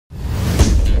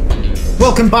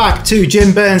Welcome back to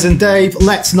Jim, Burns and Dave.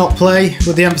 Let's not play,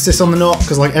 with the emphasis on the not,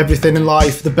 because like everything in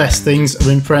life, the best things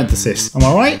are in parenthesis. Am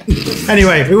I right?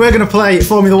 Anyway, we were going to play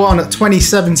Formula 1 at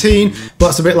 2017, but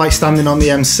that's a bit like standing on the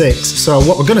M6. So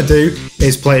what we're going to do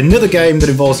is play another game that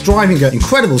involves driving at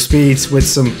incredible speeds with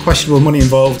some questionable money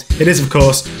involved. It is, of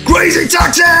course, Crazy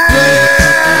Taxi!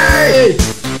 Yay!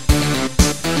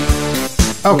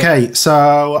 Okay,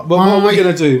 so what are we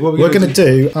going to do? We're going to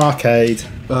do arcade.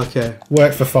 Okay.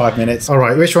 Work for 5 minutes. All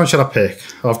right, which one should I pick?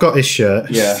 I've got his shirt.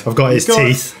 Yeah. I've got his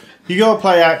teeth. You got to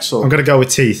play Axel. I'm going to go with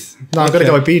teeth. No, I'm going to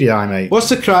go with Beady Eye, mate. What's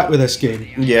the crack with this game?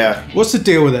 Yeah. What's the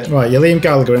deal with it? Right, you're Liam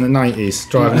Gallagher in the 90s,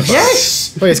 driving a bike.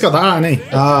 Yes! Wait, it's got that, hasn't he?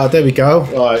 Ah, there we go.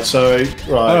 Right, so, right.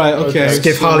 Alright, okay. Let's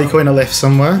give Harley Quinn a lift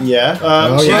somewhere. Yeah.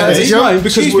 Oh, yeah. It's Excuse fine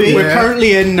because me. we're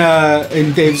currently in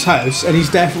Dave's house and he's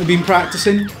definitely been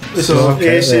practicing. This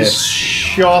okay, is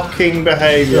shocking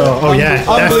behaviour. Oh, yeah,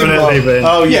 definitely been.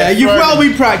 Oh, Yeah, you've well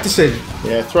been practicing.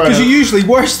 Yeah, throw Because it. you're usually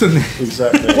worse than this.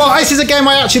 Exactly. Well, this is a game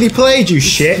I actually played, you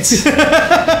shit.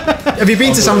 Have you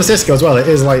been to San Francisco as well? It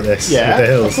is like this. Yeah, with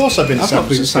the hills. of course I've been to I've San not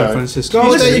been to San Francisco. Francisco.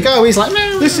 Oh, there you go. He's like,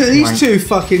 no. Listen, these two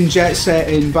fucking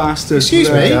jet-setting bastards. Excuse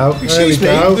me. There Excuse we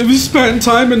me. go. They've spent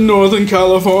time in Northern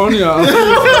California.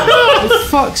 For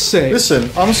fuck's sake. Listen,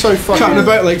 I'm so Chatting fucking...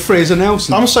 about like Fraser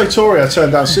Nelson. I'm so Tory I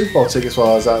turned down Super Bowl tickets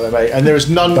while I was out there, mate. And there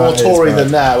is none more That is Tory bad.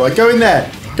 than that. Like, go in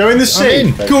there. Go in the sea.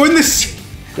 in. Go in the sea.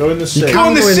 Go in the sea. Go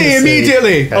in the sea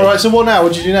immediately. Okay. Alright, so what now?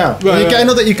 What do you do now? Right, You get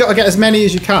another. You've got to get as many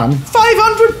as you can.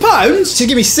 £500? So you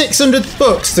give me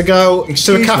 $600 to go to a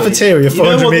Excuse me. cafeteria You know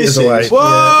 400 what meters this away. is? Whoa!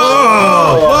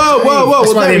 Whoa! That's Well, why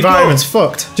the there we go. environment's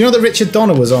fucked. Do you know that Richard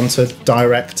Donner was on to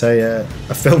direct a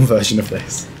film version of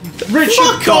this? Richard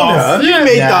Fuck Donner? off. You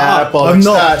made that up. bollocks. I'm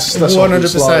not That's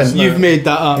 100%. lies, no. You've made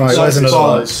that up. Right, where's That's another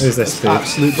one? bollocks. Who's this dude?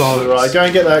 Absolute bollocks. Right, go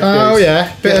and get that. Oh goose.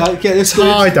 yeah, bit Get of that- get this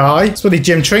tie-dye. It's bloody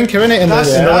Jim Trinker, isn't it? In the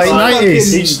That's- late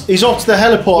that's 90s. He's off to the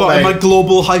heliport, What, am I mate.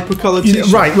 global hypercolour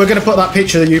t-shirt? Right, we're going to put that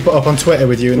picture that you put up on Twitter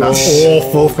with you in that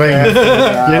awful thing. You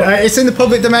know, it's in the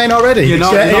public domain already. You're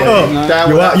not- Get it you're not up. doing that. Down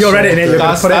You with are, that you're shit. editing it. You're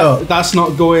going to put it up. That's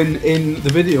not going in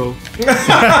the video. It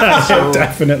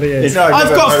definitely is. No, I've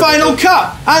no, got no, Final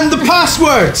Cut and the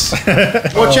passwords.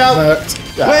 Watch out.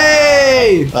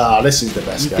 Way! Ah, this is the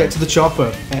best game. Get to the chopper.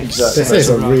 Exactly. This is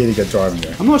a really good driving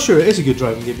game. I'm not sure it is a good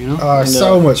driving game, you know? Oh, it's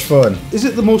so much fun. Is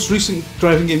it the most recent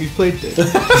driving game you've played, Dave?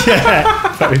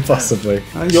 Very possibly.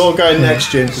 You're going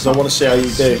next, Jim, because I want to see how you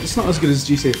do. It's not as good as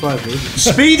GTA 5, though, is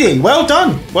it? Speeding, well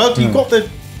done. Well, you got the.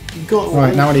 You got.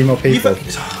 Right, now I need more people.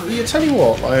 You tell you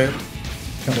what, like,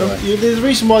 there's a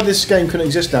reason why this game couldn't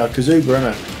exist now, because Uber,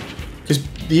 isn't it?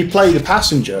 Because you play the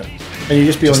passenger, and you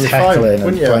just be Just on your phone, heckling and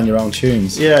wouldn't you? playing your own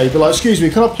tunes. Yeah, you'd be like, excuse me,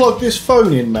 can I plug this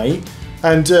phone in, mate?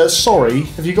 And sorry,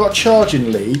 have you got a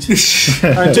charging lead?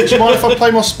 And do you mind if I play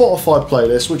my Spotify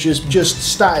playlist, which is just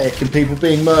static and people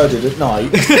being murdered at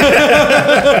night?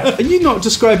 Are you not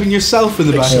describing yourself in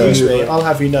the back of Excuse the me, Uber? I'll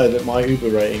have you know that my Uber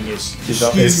rating is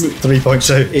up. It's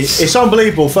 3.2. It's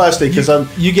unbelievable. Firstly, because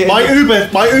you get- my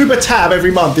Uber tab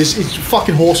every month is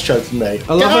fucking horse choking me.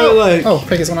 I love how, like... Oh,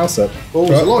 pick someone else up. Oh,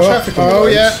 there's a lot of traffic on the Oh,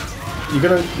 roads. yeah. You're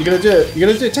gonna do it. You're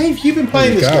gonna do it. Dave, you've been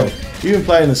playing this There you game. You've been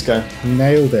playing this game.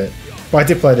 Nailed it. But I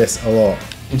did play this a lot.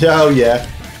 Oh yeah.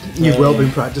 You've well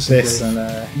been practicing, This Dave.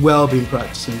 and Well been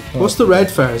practicing. What's the red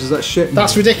fares? Is that shit?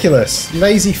 that's ridiculous.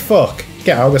 Lazy fuck.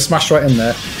 Get out. We're smashed right in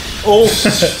there. Oh,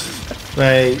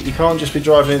 mate, you can't just be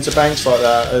driving into banks like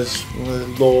that as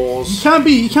laws.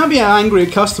 You can't be angry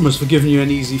at customers for giving you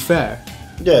an easy fare.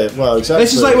 Yeah, well, exactly.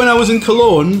 This is like when I was in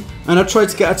Cologne and I tried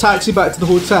to get a taxi back to the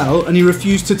hotel and he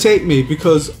refused to take me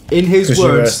because, in his 'Cause you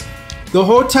were- words, the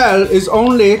hotel is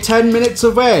only 10 minutes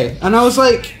away. And I was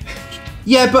like,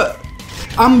 yeah, but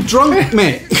I'm drunk,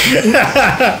 mate.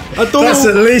 I don't That's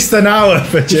at know. least an hour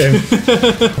for Jim.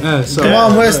 So, Come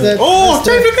on, where's the... Oh,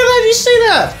 Dave, look at that! You see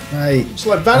that? Mate. It's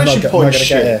like vanishing point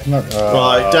shit.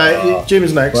 Right, Dave,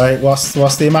 Jim's next. Right, what's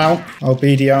the amount? Oh,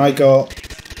 BDI got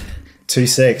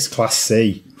 2.6, Class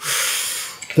C.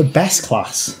 The best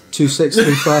class.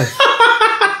 2635.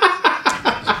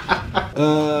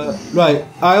 Right,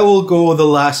 I will go the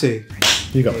lassie.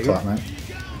 You got the clap, mate.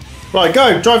 Right,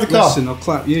 go, drive the car. Listen, I'll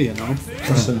clap you know.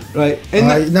 Listen. Right, in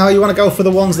the, No, you want to go for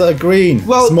the ones that are green.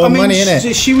 well, There's more I mean, money in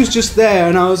it. she was just there,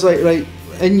 and I was like, right,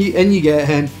 and you get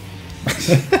hen,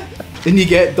 and you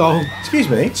get doll. Excuse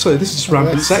me. Sorry, this is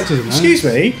rampant sexism, man. Excuse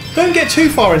me. Don't get too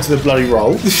far into the bloody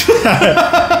roll.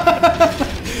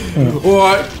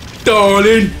 Alright,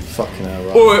 darling. Fucking hell,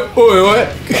 right. Alright.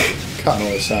 Cutting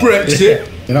all this out. Brexit.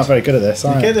 You're not very good at this,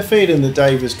 are Get you? the feeling that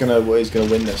Dave is gonna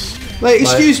win this. Like,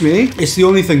 excuse me, it's the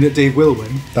only thing that Dave will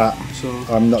win. That So,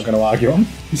 I'm not going to argue on.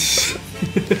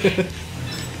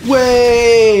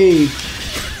 way.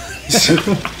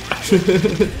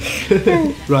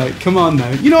 Right, come on now.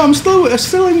 You know, I'm still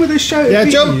in with this shout. Yeah,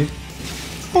 beating jump. you.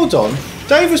 Hold on.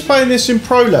 Dave was playing this in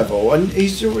pro level, and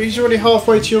he's already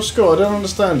halfway to your score. I don't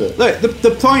understand it. Look,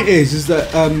 the point is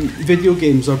that video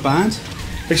games are bad.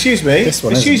 Excuse me. This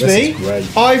one Excuse isn't. me. This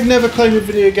is great. I've never claimed that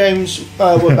video games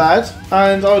were bad,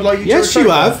 and I would like you to. Yes, you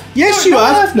retract have. that. Yes, No, you no,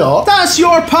 have. I have not. That's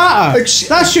your patter.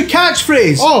 That's your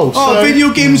catchphrase. Oh, so-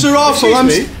 video games are awful.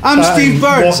 Excuse me? I'm That Steve and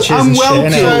Burns. watches I'm and shit, well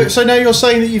innit? cool. So now you're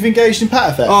saying that you've engaged in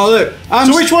patter theft? Oh look,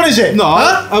 So which one is it? No,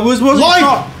 Huh? I wasn't.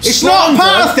 Lie, It's not slander,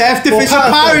 patter theft if or it's a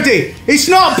patter theft? parody. It's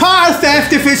not patter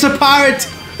theft if it's a parody.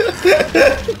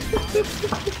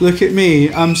 Look at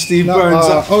me, I'm Steve No, Burns.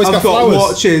 oh, he's I've got got flowers.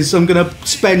 watches. I'm gonna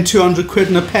spend 200 quid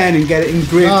on a pen and get it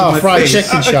engraved Oh, on my fried face.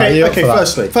 chicken. Shut Okay, you up okay. for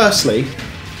that. Firstly,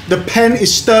 the pen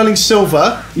is sterling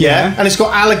silver. Yeah. And it's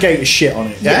got alligator shit on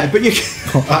it. Yeah, Yeah. but you.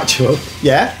 Actual.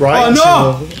 Yeah. Right. Oh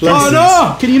no! Oh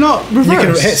no! Can you not reverse? You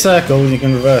can hit circle and you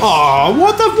can reverse. Oh,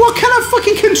 what kind of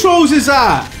fucking controls is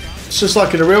that? It's just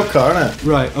like in a real car, isn't it?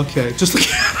 Right, okay. Just like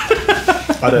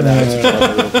I don't know how to drive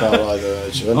a real car either.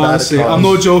 I'm bad at honestly, cars. I'm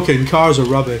not joking. Cars are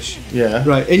rubbish. Yeah.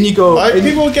 Right, in you go. in-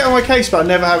 People will get on my case about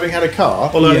never having had a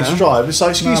car or learning Yeah. to drive. It's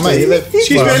like, excuse No, mate, me, you live- excuse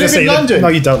well, me, I was live gonna in say London. No,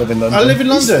 you don't live in London. I live in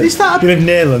London. Is that You a, live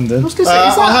near London. I was gonna say,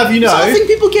 is that, I'll have you is that a know- thing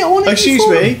people get on it Excuse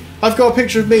for? me, I've got a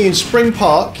picture of me in Spring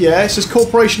Park. Yeah, it says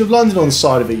Corporation of London on the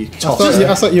side of it. You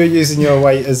I thought you were using your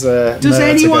weight as a. Does nerd to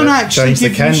anyone go actually change the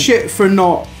give you Kent. shit for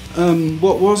not,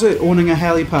 what was it, owning a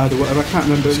helipad or whatever? I can't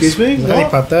remember. Excuse me? The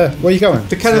What? helipad there. Where are you going?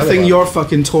 The kind of thing your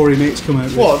fucking Tory mates come out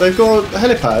with. What? They've got a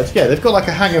helipad? Yeah, they've got like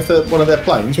a hangar for one of their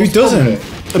planes. Who What's the problem doesn't?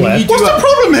 here? I mean, you do What's the have-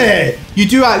 problem here? You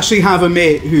do actually have a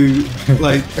mate who,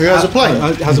 like, Who has a plane?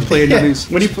 Has a plane Yeah. and is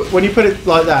When you put it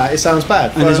like that, it sounds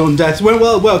bad. and is on death.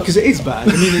 Well, because it is bad.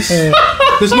 I mean, it's,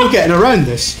 there's no getting around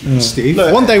this, Steve.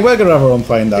 Look, One day we're gonna have our own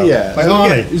plane though. Yeah. Like There's no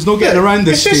Arnie. There's no getting around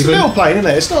this, It's just a Stephen. little plane,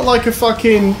 isn't it? It's not like a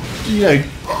fucking,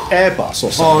 Airbus or Oh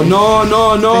something.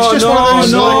 no! It's just one of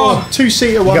those like,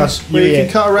 two-seater ones got- where you yeah.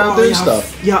 can cut around Oh, doing yeah,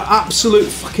 stuff. Yeah, absolute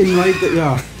fucking right that you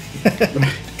are.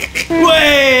 I'll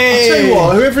Way! tell you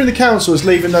what, whoever in the council is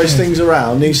leaving those things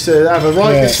around needs to have a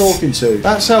right Yes. good talking to.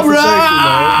 That's health and safety,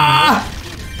 Rah!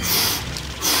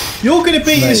 mate. You're going to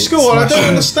beat your Mate, score, and I don't smash it.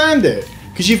 understand it.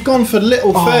 Because you've gone for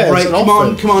little Oh, fares right, and come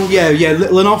often. on, yeah,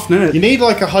 little and often, innit? You need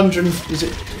like 100. Is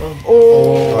it?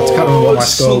 Oh, I can't remember what my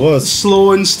score was.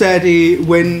 Slow and steady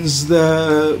wins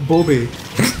the Bobby.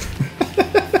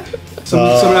 Someone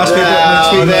asked me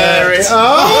about Oh, the there it.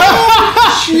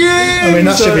 Oh, I mean,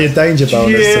 that should be a danger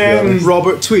bonus, to be Yeah. honest.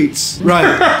 Robert tweets. Right.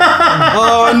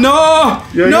 Oh no!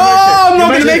 You're No, gonna I'm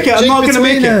not make gonna it. make it. I'm Jake not gonna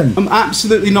make between it. them. I'm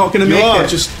absolutely not gonna make are, it.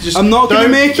 just I'm not gonna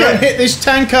don't- make don't it. hit this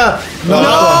tanker. No, that one.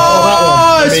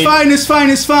 I it's mean- fine. It's fine.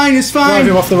 It's fine. It's Drive him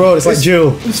fine. off the road. It's like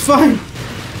Jewel. It's fine.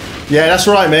 Yeah, that's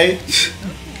right, mate.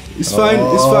 It's fine.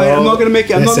 It's fine. I'm not gonna make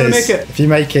it. I'm not gonna make it. If you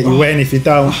make it, you win. If you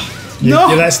don't, you, No.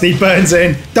 you let Steve Burns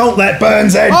in. Don't let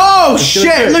Burns in. Oh It's gonna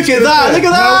shit! fit, Look it's at gonna that! fit. Look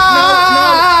at No,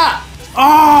 that!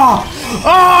 Oh!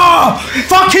 Oh!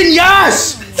 Fucking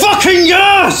yes! Fucking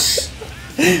yes!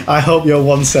 I hope you're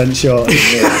 1 cent short.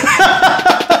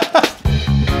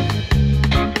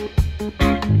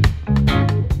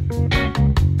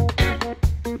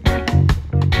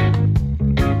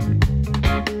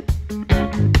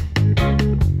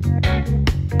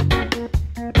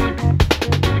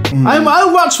 How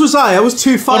much was I? I was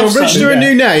 2.5. I'll register something. a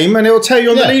new name and it'll tell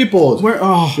you on Yeah. the leaderboard. Where?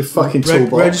 Oh, You fucking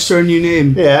toolbox. register a new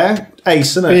name. Yeah,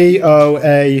 Ace, isn't it?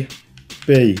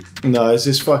 BOAB. No, is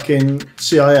this fucking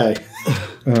CIA?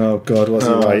 Oh God, what's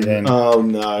he writing? Oh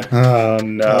no. Oh Oh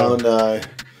no. no.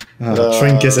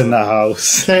 Trinkers in the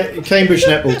house. Cambridge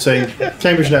netball team.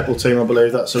 Cambridge netball team, I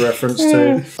believe that's a reference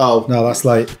to. Oh. No, that's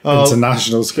like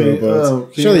international scoreboards. oh,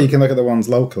 Surely you can look at the ones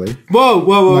locally. Whoa!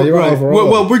 No, you're right.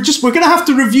 overall. Well, we're gonna have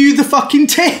to review the fucking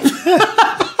tape.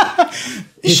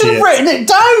 You should have Idiot. written it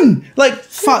down. Like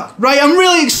fuck. Right, I'm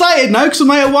really excited now because I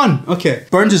might have won. Okay,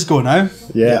 Burns is go now.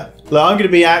 Yeah. Look, I'm going to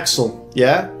be Axel.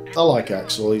 Yeah? I like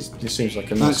Axel. He seems like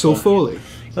a nice Axel guy. Foley.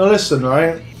 Now listen,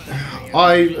 right?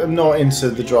 I am not into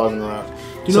the driving around.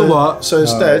 You know what? So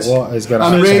instead, What is going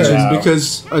I'm on? raging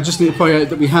because I just need to point out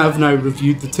that we have now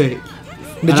reviewed the tape.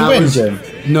 Did And you I win, was- Jim?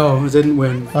 No, I didn't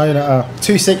win. Oh, you know,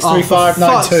 2-6-3-5-9-2.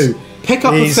 fuck's- Pick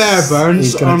up He's- a fair, Burns.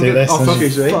 he's gonna do this, Oh, for isn't he?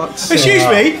 excuse me. fuck's sake. Excuse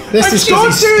me. This is Don't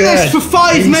because do he's this scared. for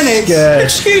 5 He's minutes. scared.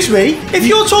 Excuse me, if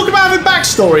you're talking about having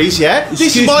backstories, yeah? This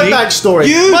Excuse is my me? backstory.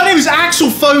 You- My name is Axel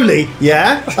Foley,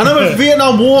 yeah? And I'm a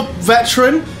Vietnam War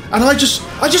veteran, and I just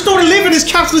don't want to live in this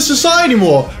capitalist society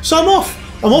anymore. So I'm off.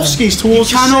 I'm off skis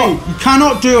towards the sea. You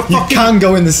cannot do a You fucking. can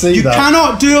go in the sea, You though.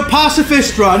 cannot do a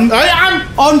pacifist run I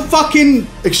am. on fucking.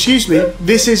 Excuse me.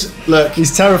 This is look.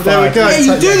 He's terrified. There we go. Yeah,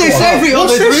 you do this every.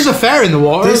 What's There this? is a fair in the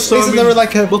water. Isn't there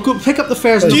like a... Well, go pick up the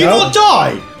fares. Do you go. not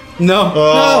die? No.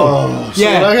 Oh, so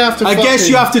Yeah. I have to. I guess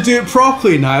you have to do it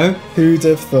properly now. Who'd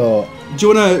have thought? Do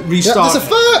you want to Yeah, restart? there's a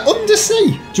fur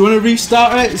undersea. Do you want to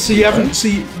restart it so you haven't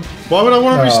see? Why would I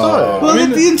want to restart it? Well, I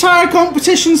mean, the entire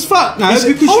competition's fucked now Is it-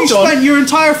 because you hold on. spent your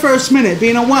entire first minute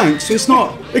being a wank. So it's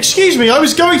not. excuse me. I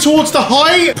was going towards the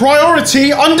high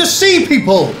priority undersea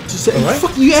people.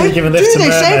 Fuck, you So you're do giving this to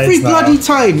this every mermaids now. bloody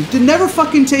time. They never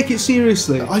fucking take it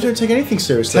seriously. I don't take anything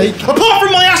seriously. Take- Apart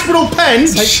from my aspinal pen.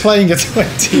 Like playing a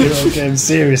 20-year-old game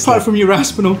seriously. Apart from your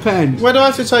Raspinal pen. Where do I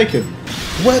have to take him?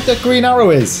 Where the green arrow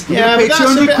is. Yeah, Pay but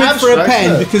that's a 200 bit quid for a abstract, pen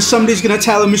isn't it? because somebody's going to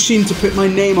tell a machine to put my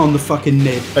name on the fucking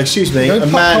nib. Excuse me. Go A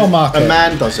popcorn market.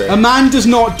 man does it. A man does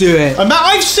not do it.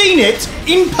 I've seen it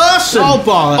in person. Oh,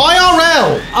 bollocks.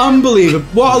 IRL. Unbelievable.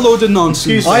 What a load of nonsense.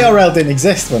 Excuse me. IRL didn't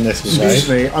exist when this was Excuse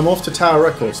made. me. I'm off to Tower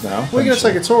Records now. We're going to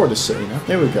take a tour of this city now.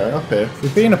 Here we go. Up here.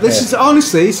 We've been up This here. is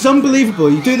honestly, it's unbelievable.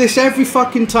 You do this every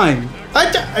fucking time.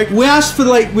 We asked for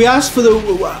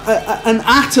an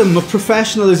atom of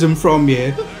professionalism from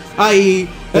you, i.e.,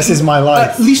 This is my life.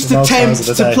 at least most attempt times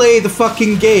of the to day. play the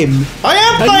fucking game. I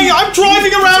am playing. I'm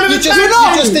driving around in a You just, taxi.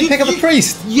 you just didn't pick up the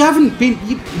priest. You haven't been.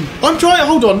 I'm driving.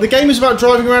 Hold on. The game is about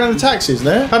driving around in a taxi, isn't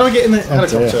it? How do I get in the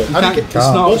helicopter? dear. How do I can't- get? it's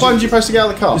not- What button do you press to get out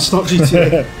of the car? It's not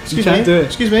GTA. Excuse you can't me. do it.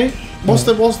 Excuse me. What's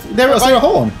there? Was there a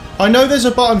horn? I know there's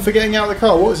a button for getting out of the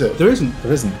car. What is it? There isn't.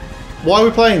 There isn't. Why are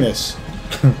we playing this?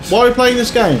 Why are we playing this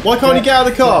game? Why can't you get out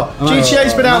of the car?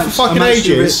 GTA's been out for fucking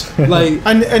ages. Like,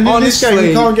 And in this game, you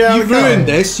honestly, can't get out of you've the car. ruined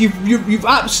this. You've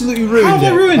absolutely ruined How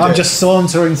have I it. ruined I'm it? just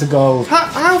sauntering to gold. How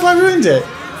have I ruined it?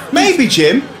 Maybe,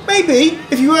 Jim. Maybe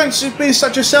if you weren't being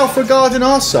such a self-regarding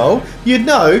arsehole, you'd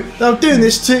know that I'm doing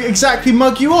this to exactly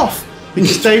mug you off.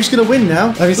 Because Dave's going to win now.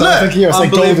 Every time I think of you, it's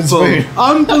like golden spoon.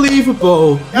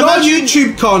 Unbelievable. Your Imagine-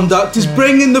 YouTube conduct is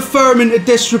bringing the firm into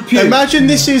disrepute. Imagine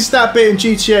this is that bit in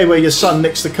GTA where your son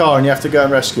nicks the car and you have to go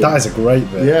and rescue him. That is a great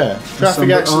bit. Yeah. Traffic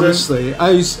accident. Honestly,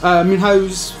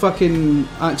 how's fucking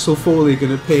Axel Foley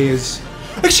going to pay his...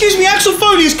 Excuse me, Axel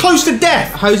Foley is close to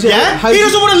death. How's it- Yeah? how's He it-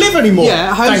 doesn't want to live anymore.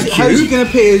 Yeah, how's Thank he you. going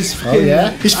to pay his... Oh,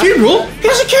 yeah? His funeral? He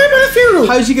doesn't care about a funeral.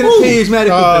 How's he going to Ooh. pay his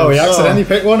medical Oh, bills? he accidentally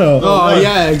picked one up. Oh, no.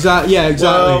 yeah, exactly. Yeah,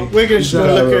 exactly. Well, we're going to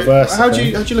Exactly. look Reverse at... How'd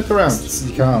thing. you look around?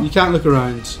 You can't. You can't look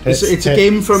around. It's a hit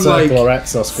game from like circle or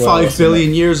X or square or 5 something.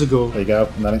 billion years ago. There you go.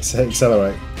 And then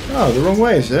accelerate. Oh, the wrong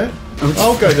way, is it?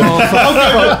 I'll go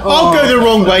I'll go the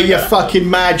wrong way, you fucking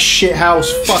mad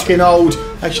shithouse, fucking old.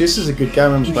 Actually, this is a good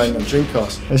game. I'm playing on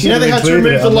Dreamcast. You know they had to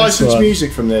remove the licensed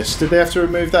music from this. Did they have to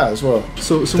remove that as well?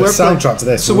 So The soundtrack to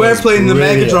this So we're was playing the Mega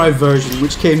brilliant. Drive version,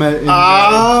 which came out in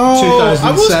I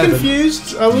 2007. was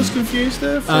confused. I was confused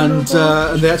there. For a And little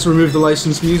while. they had to remove the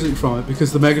licensed music from it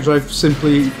because the Mega Drive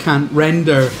simply can't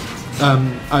render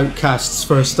Outcast's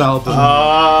first album.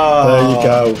 There you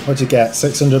go. What'd you get?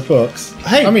 $600?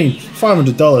 Hey. I mean,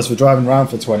 $500 for driving around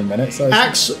for 20 minutes. So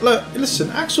Listen,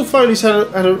 Axel Foley's had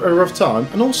a rough time,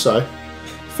 and also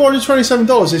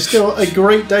 $427 is still a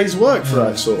great day's work for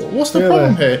Axel. What's the Really?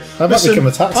 problem here? I might become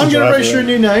a taxi I'm going to driver, register a yeah.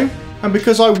 new name, and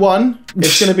because I won,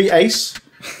 it's going to be Ace.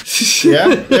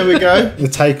 Yeah, there we go. the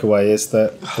takeaway is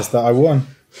that I won.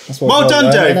 That's what Well it's all done,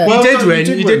 about, Dave. isn't it? Well did done, win,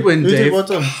 you did win, You did, Dave. well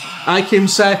done. I came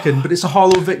second, but it's a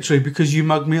hollow victory because you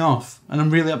mugged me off, and I'm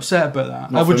really upset about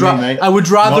that. Not I would for me, mate. I would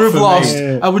rather Not have for me. lost.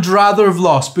 Yeah. I would rather have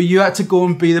lost, but you had to go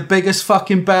and be the biggest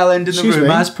fucking bell end in the room,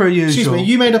 as per usual. Excuse me,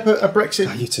 you made up a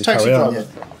Brexit you two taxi carry on. driver.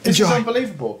 This is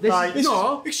unbelievable.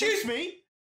 No. Excuse me.